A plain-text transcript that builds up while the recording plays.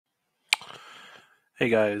Hey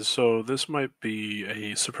guys, so this might be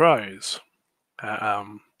a surprise. Uh,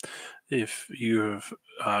 Um, if you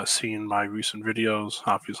have seen my recent videos,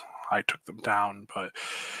 obviously I took them down, but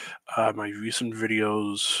my recent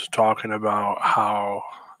videos talking about how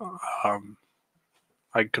um,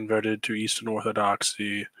 I converted to Eastern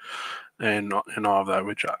Orthodoxy and all of that,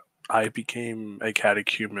 which I became a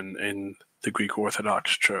catechumen in the Greek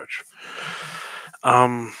Orthodox Church.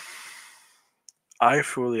 Um, I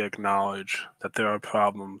fully acknowledge that there are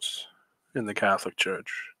problems in the Catholic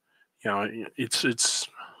Church. It's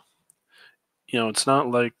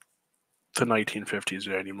not like the 1950s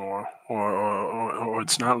anymore, or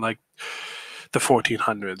it's not like the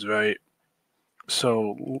 1400s, right?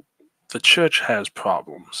 So the church has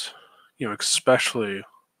problems, especially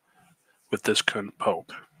with this current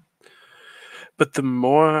pope. But the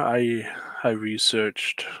more I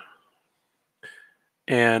researched,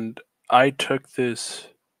 and I took this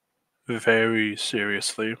very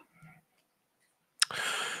seriously.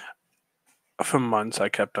 For months, I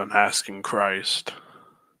kept on asking Christ,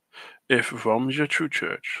 if Rome is your true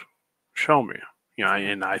church, show me.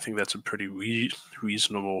 And I think that's a pretty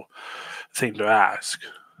reasonable thing to ask.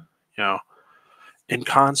 You know, and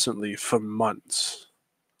constantly for months,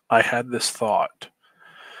 I had this thought: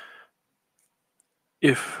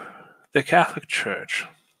 if the Catholic Church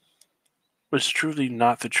was truly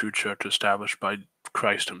not the true church established by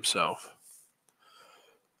Christ Himself,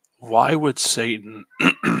 why would Satan,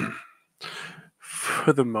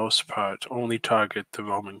 for the most part, only target the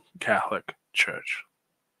Roman Catholic Church?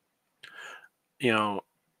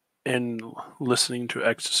 And listening to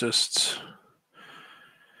exorcists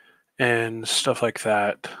and stuff like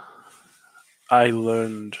that, I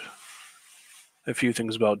learned a few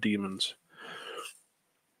things about demons.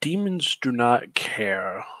 Demons do not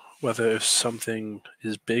care whether if something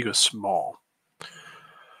is big or small.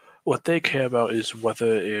 What they care about is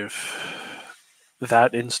whether if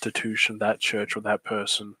that institution, that church, or that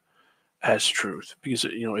person has truth. Because,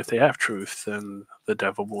 if they have truth, then the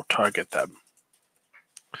devil will target them.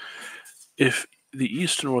 If the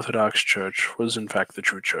Eastern Orthodox Church was in fact the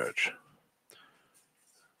true church,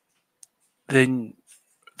 then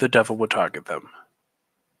the devil would target them.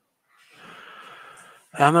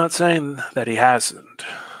 I'm not saying that he hasn't,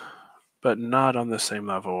 but not on the same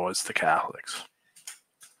level as the Catholics.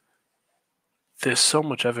 There's so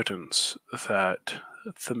much evidence that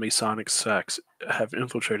the Masonic sects have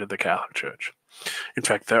infiltrated the Catholic Church. In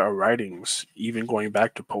fact, there are writings even going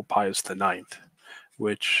back to Pope Pius IX,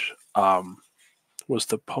 which was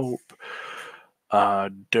the Pope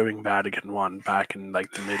during Vatican I back in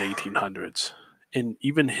like the mid 1800s. And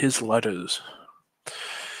even his letters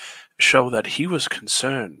show that he was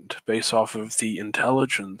concerned, based off of the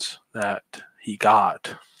intelligence that he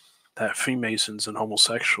got, that Freemasons and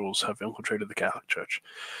homosexuals have infiltrated the Catholic Church.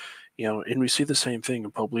 And we see the same thing in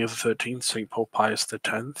Pope Leo XIII, St. Pope Pius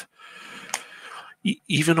X,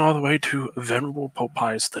 even all the way to Venerable Pope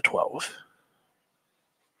Pius XII.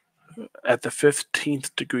 At the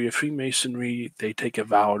 15th degree of Freemasonry, they take a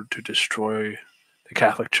vow to destroy the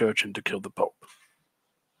Catholic Church and to kill the Pope.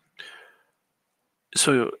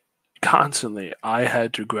 So constantly, I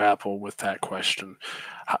had to grapple with that question.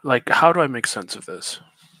 Like, how do I make sense of this?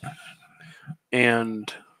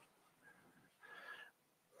 And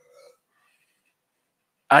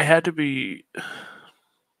I had to be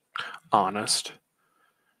honest.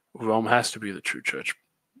 Rome has to be the true church.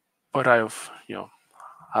 But I've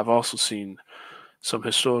also seen some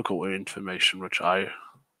historical information which I'll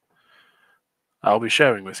be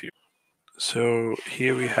sharing with you. So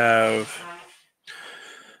here we have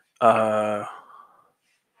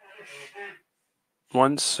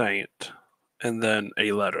one saint and then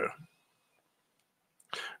a letter.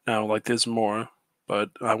 Now, there's more, but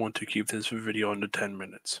I want to keep this video under 10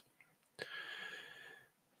 minutes.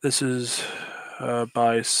 This is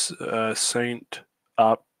by Saint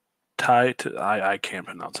Optite. I can't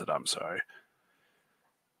pronounce it, I'm sorry.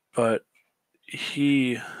 But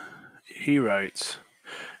he writes,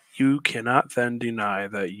 "You cannot then deny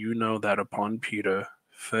that you know that upon Peter,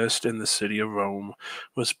 first in the city of Rome,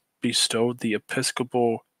 was bestowed the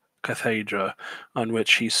episcopal cathedra on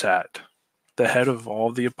which he sat, the head of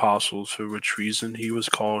all the apostles, for which reason he was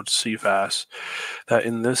called Cephas, that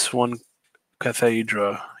in this one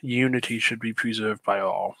cathedra unity should be preserved by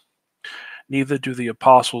all. Neither do the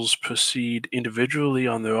apostles proceed individually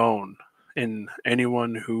on their own, and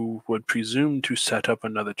anyone who would presume to set up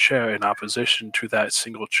another chair in opposition to that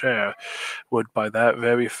single chair would by that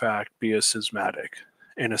very fact be a schismatic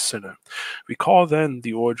and a sinner. Recall then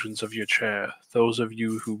the origins of your chair, those of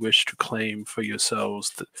you who wish to claim for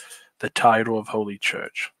yourselves the title of Holy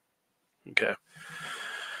Church." Okay.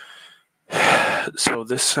 So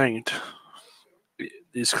this saint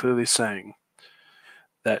is clearly saying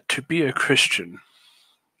that to be a Christian,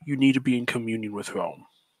 you need to be in communion with Rome.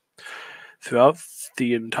 Throughout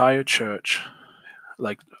the entire church,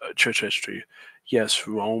 like church history, yes,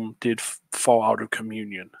 Rome did fall out of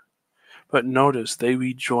communion. But notice they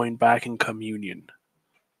rejoined back in communion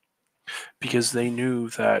because they knew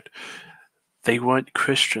that they weren't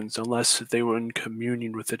Christians unless they were in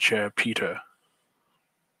communion with the chair of Peter.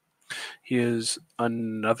 Here's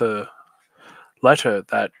another letter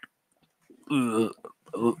that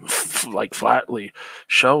like flatly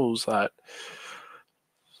shows that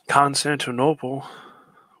Constantinople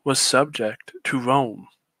was subject to Rome.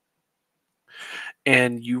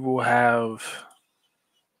 And you will have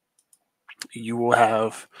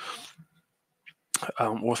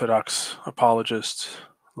Orthodox apologists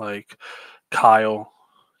like Kyle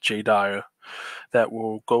J. Dyer that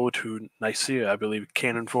will go to Nicaea, I believe,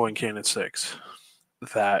 Canon 4 and Canon 6,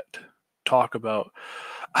 that talk about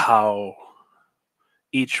how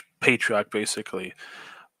each patriarch basically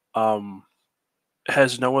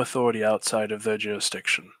has no authority outside of their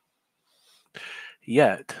jurisdiction.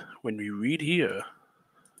 Yet, when we read here,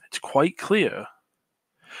 it's quite clear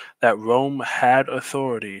that Rome had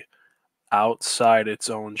authority outside its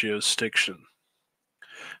own jurisdiction.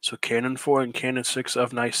 So Canon 4 and Canon 6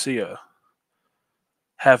 of Nicaea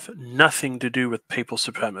have nothing to do with papal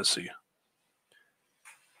supremacy.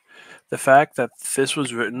 The fact that this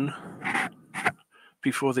was written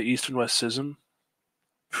before the East and West Schism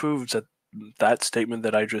proves that that statement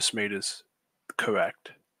that I just made is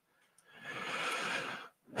correct.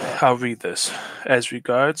 I'll read this. As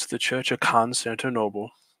regards the Church of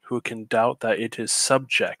Constantinople, who can doubt that it is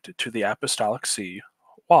subject to the Apostolic See,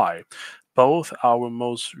 why? Both our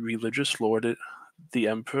most religious lord, the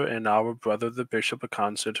Emperor, and our brother, the Bishop of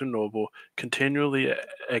Constantinople, continually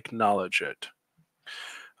acknowledge it.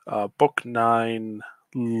 Book 9,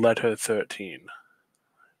 letter 13.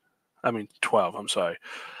 12, I'm sorry.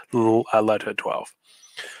 Letter 12.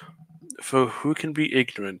 For who can be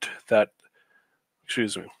ignorant that,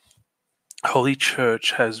 Holy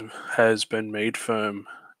Church has been made firm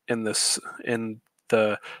in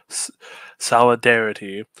the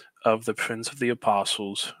solidarity of the Prince of the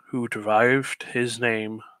Apostles, who derived his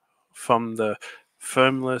name from the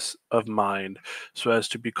firmness of mind, so as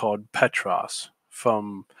to be called Petros,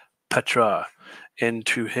 from Petra, and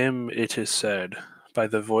to him it is said, by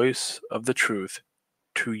the voice of the truth,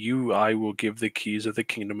 to you I will give the keys of the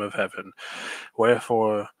kingdom of heaven.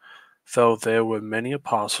 Wherefore, though there were many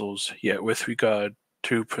apostles, yet with regard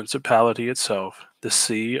to principality itself, the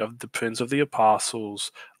see of the Prince of the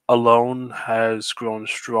Apostles alone has grown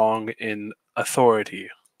strong in authority.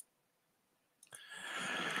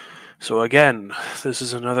 So again, this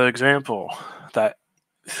is another example that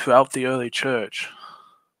throughout the early church,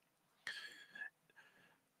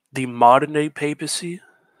 the modern day papacy,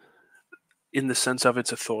 in the sense of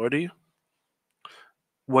its authority,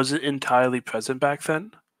 wasn't entirely present back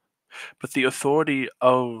then, but the authority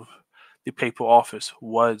of the papal office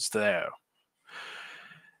was there.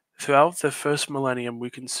 Throughout the first millennium, we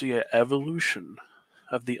can see an evolution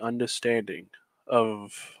of the understanding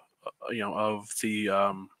of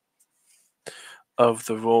the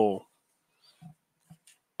role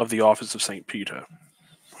of the office of Saint Peter,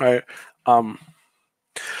 right?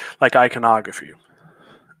 Like iconography.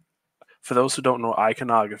 For those who don't know,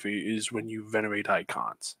 iconography is when you venerate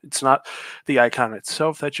icons. It's not the icon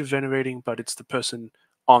itself that you're venerating, but it's the person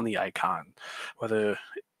on the icon, whether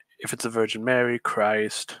if it's the Virgin Mary,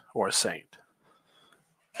 Christ, or a saint,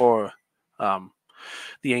 or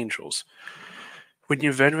the angels. When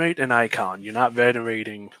you venerate an icon, you're not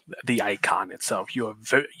venerating the icon itself. You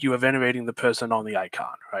are venerating the person on the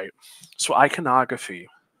icon, right? So iconography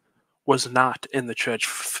was not in the church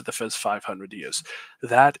for the first 500 years.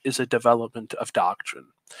 That is a development of doctrine.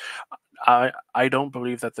 I don't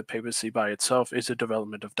believe that the papacy by itself is a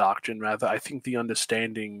development of doctrine. Rather, I think the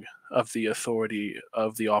understanding of the authority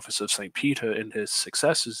of the office of St. Peter and his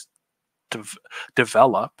successors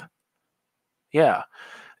develop. Yeah.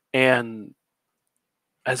 And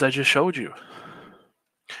as I just showed you,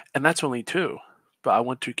 and that's only two, but I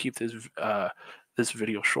want to keep this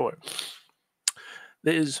video short.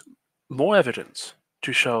 There is more evidence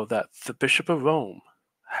to show that the Bishop of Rome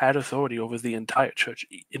had authority over the entire church.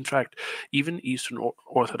 In fact, even Eastern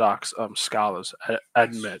Orthodox scholars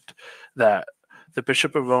admit that the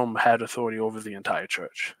Bishop of Rome had authority over the entire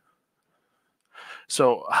church.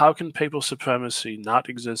 So how can papal supremacy not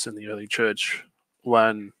exist in the early church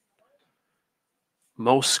when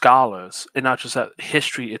most scholars, and not just that,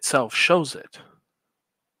 history itself shows it?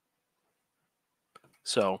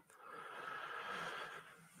 So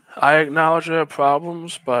I acknowledge there are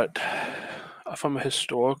problems, but from a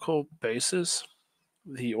historical basis,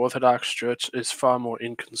 the Orthodox Church is far more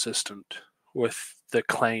inconsistent with the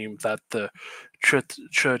claim that the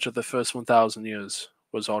church of the first 1,000 years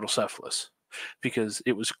was autocephalous, because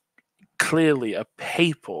it was clearly a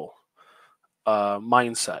papal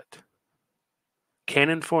mindset.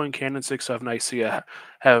 Canon 4 and Canon 6 of Nicaea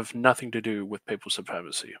have nothing to do with papal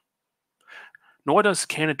supremacy. Nor does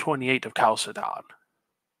Canon 28 of Chalcedon.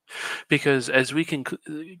 Because as we can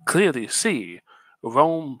clearly see,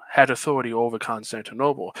 Rome had authority over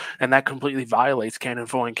Constantinople, and that completely violates Canon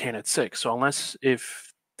 4 and Canon 6. So unless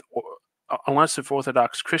if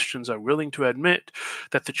Orthodox Christians are willing to admit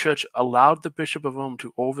that the Church allowed the Bishop of Rome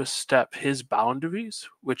to overstep his boundaries,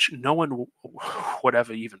 which no one would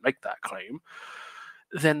ever even make that claim,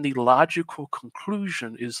 then the logical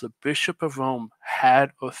conclusion is the Bishop of Rome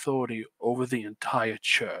had authority over the entire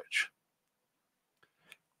Church.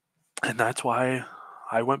 And that's why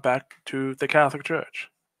I went back to the Catholic Church.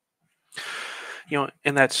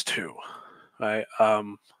 And that's two, right?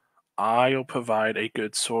 I'll provide a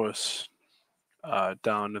good source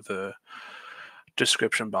down in the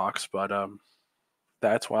description box, but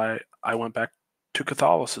that's why I went back to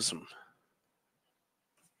Catholicism,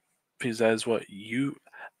 because as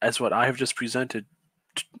what I have just presented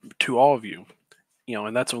to all of you,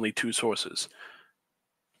 and that's only two sources.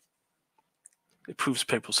 It proves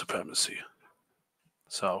papal supremacy.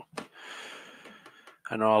 So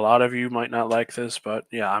I know a lot of you might not like this, but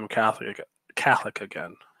yeah, I'm Catholic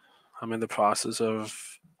again. I'm in the process of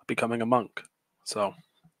becoming a monk. So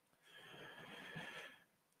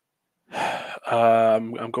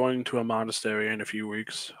I'm going to a monastery in a few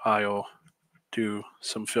weeks. I'll do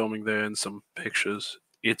some filming there and some pictures.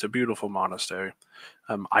 It's a beautiful monastery.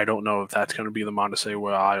 I don't know if that's going to be the monastery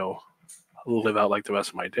where I'll live out like the rest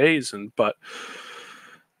of my days, but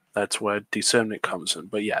that's where discernment comes in.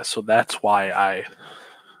 But yeah, so that's why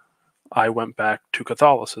I went back to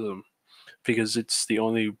Catholicism, because it's the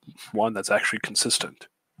only one that's actually consistent.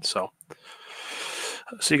 So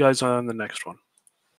see you guys on the next one.